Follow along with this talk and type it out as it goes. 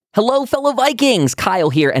Hello, fellow Vikings! Kyle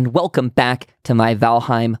here, and welcome back to my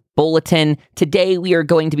Valheim Bulletin. Today, we are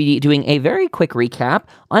going to be doing a very quick recap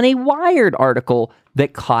on a Wired article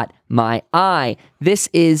that caught my eye. This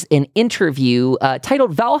is an interview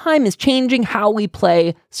titled Valheim is Changing How We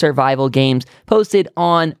Play Survival Games, posted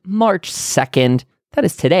on March 2nd. That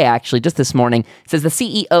is today, actually, just this morning. It says the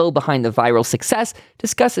CEO behind the viral success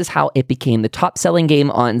discusses how it became the top-selling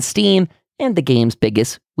game on Steam and the game's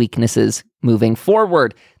biggest weaknesses moving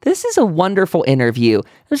forward. This is a wonderful interview.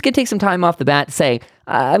 I'm just going to take some time off the bat to say,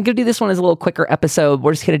 I'm going to do this one as a little quicker episode.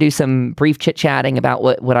 We're just going to do some brief chit-chatting about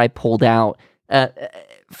what I pulled out.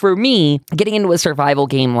 For me, getting into a survival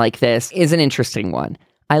game like this is an interesting one.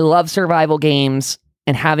 I love survival games,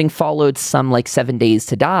 and having followed some like 7 Days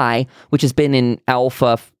to Die, which has been in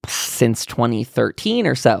alpha since 2013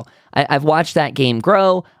 or so, I've watched that game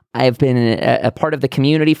grow. I've been a part of the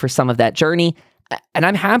community for some of that journey, and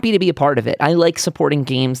I'm happy to be a part of it. I like supporting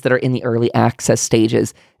games that are in the early access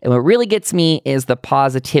stages. And what really gets me is the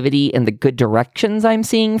positivity and the good directions I'm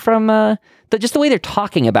seeing from just the way they're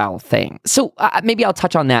talking about things. So maybe I'll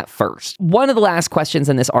touch on that first. One of the last questions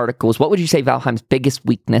in this article is, what would you say Valheim's biggest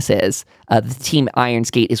weakness is the team at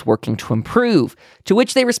Ironsgate is working to improve? To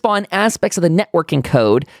which they respond, aspects of the networking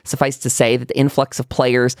code. Suffice to say that the influx of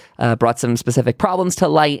players brought some specific problems to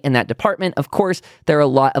light in that department. Of course, there are a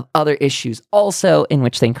lot of other issues also in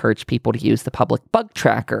which they encourage people to use the public bug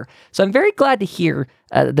tracker. So I'm very glad to hear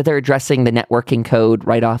that they're addressing the networking code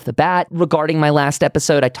right off the bat. Regarding my last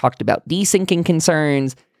episode, I talked about desyncing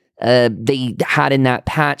concerns. They had in that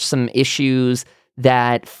patch some issues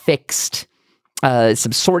that fixed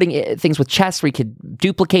some sorting things with chests where you could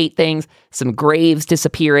duplicate things, some graves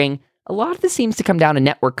disappearing. A lot of this seems to come down to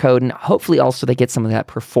network code, and hopefully also they get some of that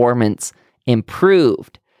performance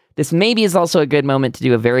improved. This maybe is also a good moment to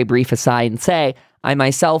do a very brief aside and say, I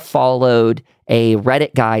myself followed a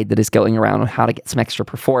Reddit guide that is going around on how to get some extra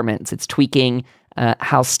performance. It's tweaking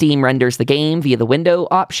how Steam renders the game via the window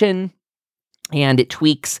option, and it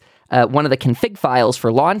tweaks one of the config files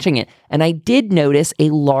for launching it. And I did notice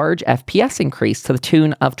a large FPS increase to the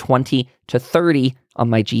tune of 20 to 30 on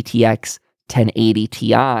my GTX 1080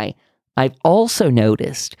 Ti. I've also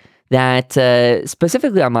noticed that,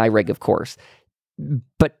 specifically on my rig, of course,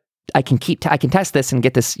 but I can test this and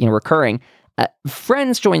get this recurring.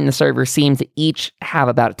 Friends joining the server seem to each have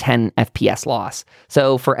about a 10 FPS loss.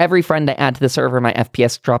 So for every friend I add to the server, my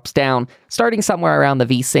FPS drops down, starting somewhere around the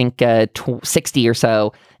VSync 60 or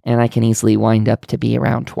so, and I can easily wind up to be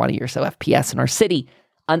around 20 or so FPS in our city.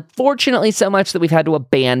 Unfortunately, so much that we've had to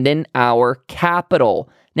abandon our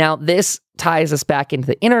capital. Now, this ties us back into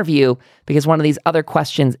the interview because one of these other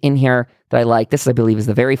questions in here that I like, this I believe is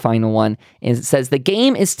the very final one, is it says, the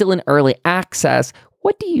game is still in early access.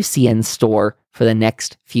 What do you see in store for the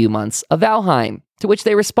next few months of Valheim? To which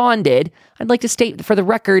they responded, I'd like to state that for the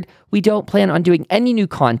record, we don't plan on doing any new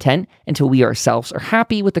content until we ourselves are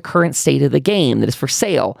happy with the current state of the game that is for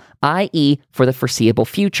sale, i.e. for the foreseeable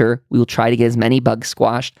future. We will try to get as many bugs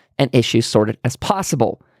squashed and issues sorted as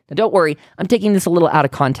possible. Now, don't worry, I'm taking this a little out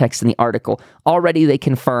of context in the article. Already they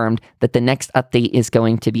confirmed that the next update is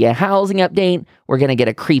going to be a housing update. We're going to get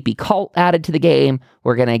a creepy cult added to the game.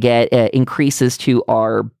 We're going to get increases to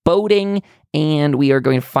our boating, and we are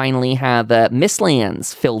going to finally have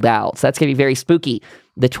Mistlands filled out. So that's going to be very spooky.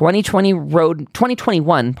 The 2021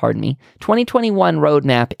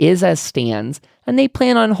 roadmap is as stands, and they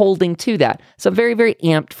plan on holding to that. So very, very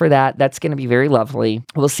amped for that. That's going to be very lovely.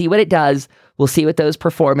 We'll see what it does. We'll see what those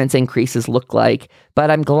performance increases look like.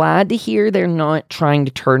 But I'm glad to hear they're not trying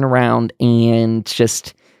to turn around and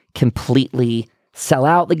just completely sell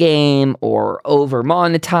out the game or over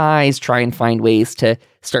monetize, try and find ways to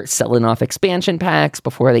start selling off expansion packs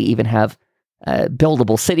before they even have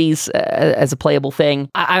buildable cities as a playable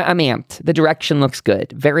thing. I'm amped. The direction looks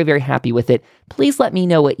good. Very, very happy with it. Please let me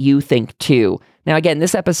know what you think too. Now, again,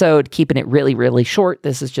 this episode, keeping it really, really short.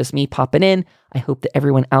 This is just me popping in. I hope that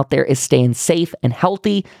everyone out there is staying safe and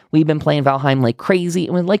healthy. We've been playing Valheim like crazy,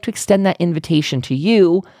 and we'd like to extend that invitation to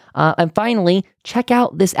you. And finally, check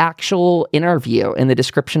out this actual interview in the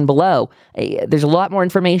description below. There's a lot more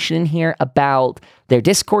information in here about their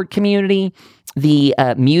Discord community, the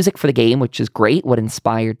music for the game, which is great, what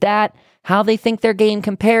inspired that, how they think their game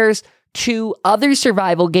compares to other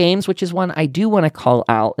survival games, which is one I do want to call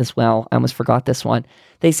out as well. I almost forgot this one.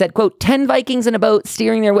 They said, quote, 10 Vikings in a boat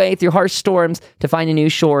steering their way through harsh storms to find a new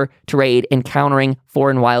shore to raid, encountering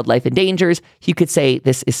foreign wildlife and dangers. You could say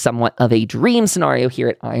this is somewhat of a dream scenario here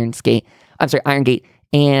at Ironsgate. Irongate.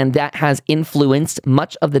 and that has influenced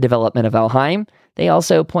much of the development of Valheim. They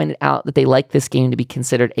also pointed out that they like this game to be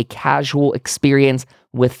considered a casual experience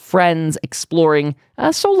with friends, exploring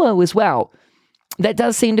solo as well. That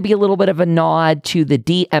does seem to be a little bit of a nod to the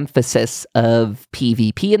de-emphasis of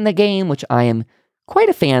PvP in the game, which I am quite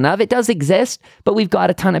a fan of. It does exist, but we've got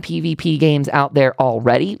a ton of PvP games out there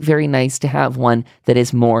already. Very nice to have one that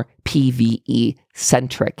is more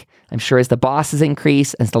PvE-centric. I'm sure as the bosses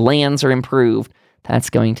increase, as the lands are improved, that's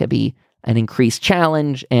going to be an increased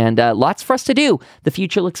challenge, and lots for us to do. The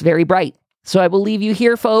future looks very bright. So I will leave you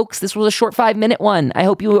here, folks. This was a short 5-minute one. I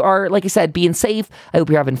hope you are, like I said, being safe. I hope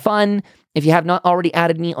you're having fun. If you have not already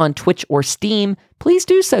added me on Twitch or Steam, please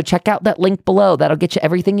do so. Check out that link below. That'll get you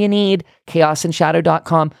everything you need.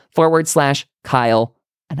 chaosandshadow.com/Kyle.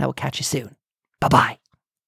 And I will catch you soon. Bye-bye.